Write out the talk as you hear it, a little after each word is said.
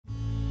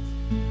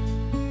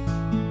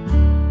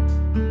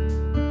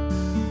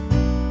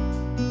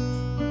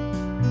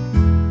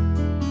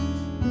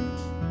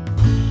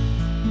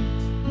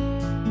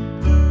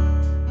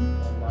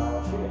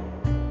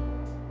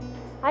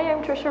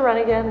Patricia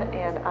Runnigan,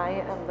 and I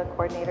am the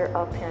coordinator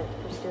of Parents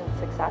for Student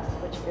Success,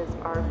 which is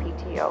our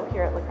PTO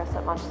here at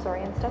Crescent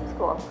Montessori STEM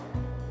School.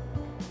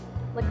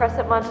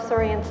 Crescent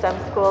Montessori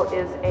STEM School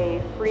is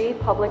a free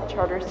public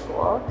charter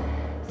school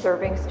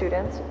serving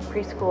students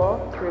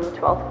preschool through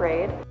 12th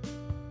grade.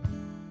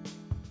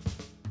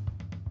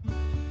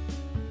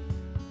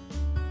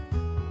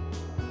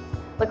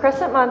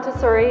 Crescent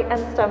Montessori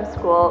STEM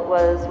School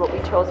was what we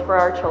chose for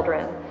our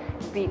children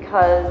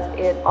because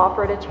it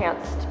offered a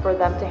chance for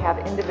them to have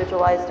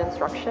individualized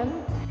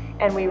instruction,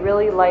 and we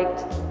really liked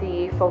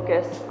the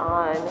focus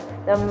on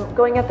them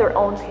going at their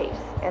own pace,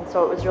 and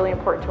so it was really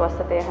important to us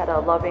that they had a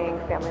loving,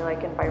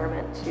 family-like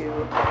environment to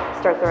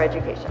start their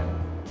education.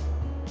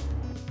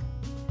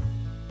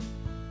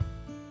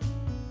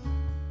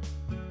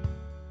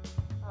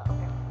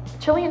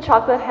 Chili and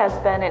Chocolate has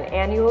been an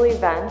annual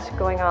event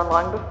going on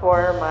long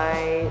before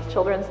my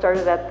children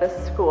started at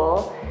this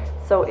school,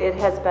 so it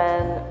has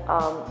been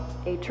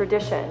a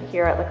tradition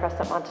here at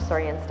Crescent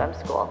Montessori STEM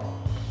School.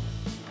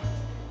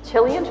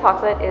 Chili and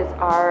Chocolate is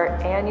our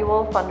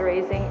annual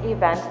fundraising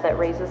event that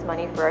raises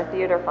money for our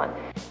theater fund.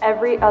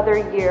 Every other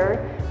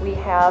year we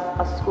have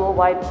a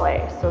school-wide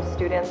play, so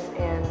students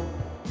in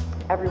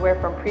everywhere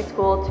from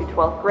preschool to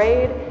 12th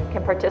grade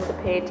can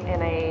participate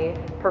in a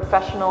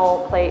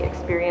professional play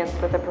experience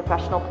with a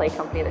professional play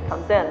company that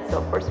comes in. So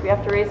of course we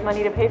have to raise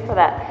money to pay for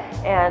that.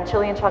 And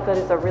Chili and Chocolate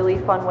is a really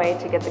fun way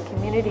to get the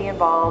community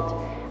involved,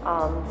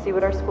 see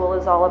what our school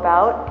is all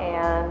about,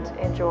 and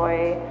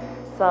enjoy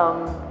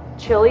some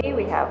chili.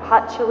 We have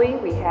hot chili,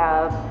 we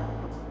have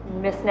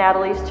Miss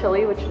Natalie's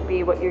chili, which would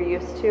be what you're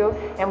used to,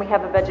 and we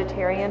have a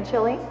vegetarian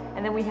chili,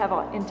 and then we have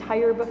an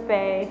entire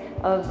buffet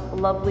of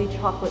lovely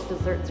chocolate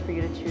desserts for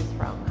you to choose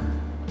from.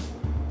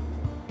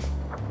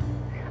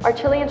 Our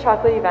Chili and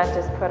Chocolate event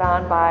is put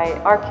on by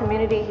our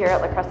community here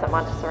at Crescent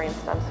Montessori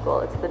STEM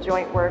School. It's the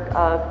joint work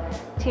of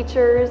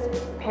teachers,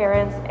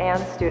 parents, and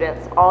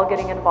students all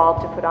getting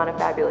involved to put on a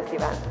fabulous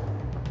event.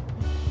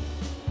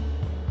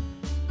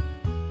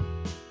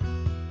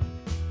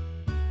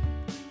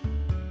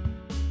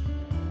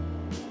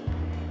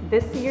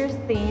 This year's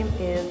theme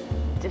is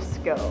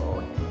disco.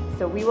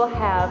 So we will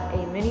have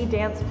a mini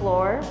dance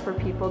floor for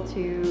people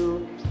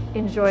to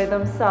enjoy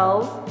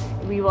themselves.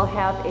 We will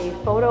have a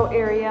photo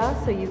area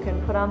so you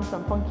can put on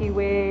some funky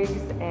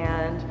wigs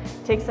and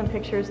take some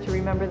pictures to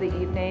remember the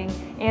evening.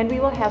 And we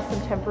will have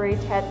some temporary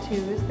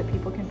tattoos that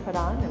people can put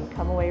on and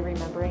come away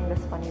remembering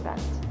this fun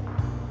event.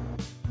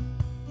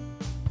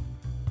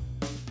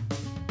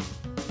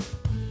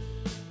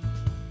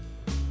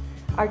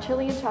 Our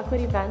Chili and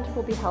Chocolate event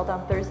will be held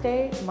on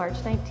Thursday, March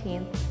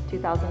 19th,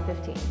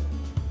 2015.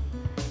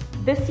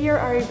 This year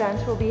our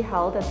event will be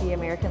held at the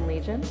American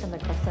Legion in the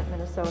Crescent,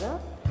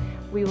 Minnesota.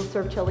 We will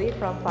serve chili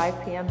from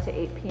 5 p.m. to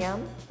 8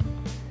 p.m.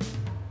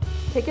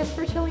 Tickets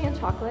for Chili and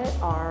Chocolate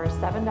are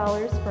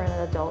 $7 for an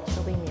adult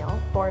chili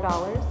meal,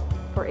 $4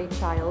 for a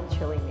child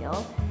chili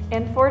meal,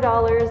 and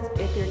 $4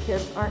 if your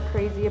kids aren't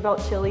crazy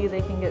about chili,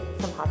 they can get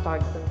some hot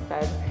dogs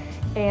instead.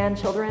 And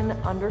children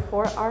under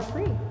 4 are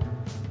free.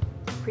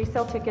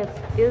 Pre-sale tickets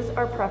is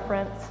our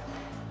preference.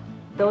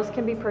 Those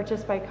can be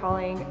purchased by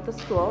calling the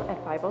school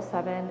at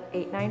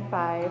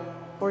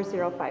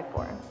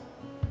 507-895-4054.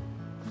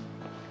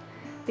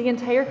 The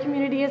entire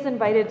community is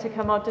invited to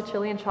come out to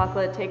Chili and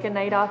Chocolate, take a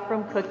night off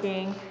from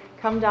cooking,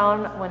 come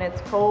down when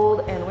it's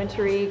cold and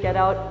wintry, get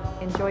out,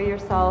 enjoy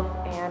yourself,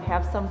 and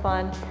have some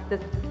fun. The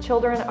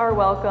children are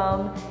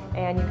welcome,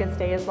 and you can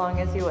stay as long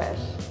as you wish.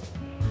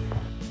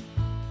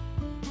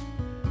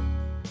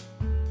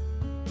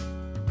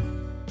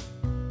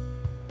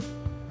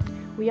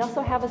 We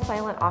also have a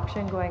silent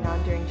auction going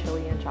on during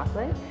Chili and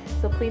Chocolate,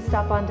 so please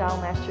stop on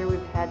down. Last year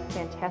we've had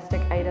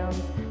fantastic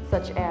items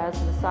such as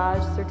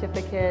massage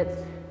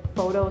certificates,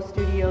 photo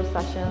studio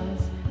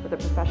sessions with a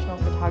professional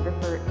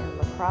photographer in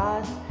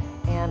lacrosse,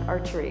 and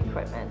archery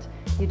equipment.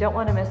 You don't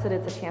want to miss it,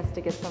 it's a chance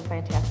to get some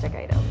fantastic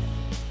items.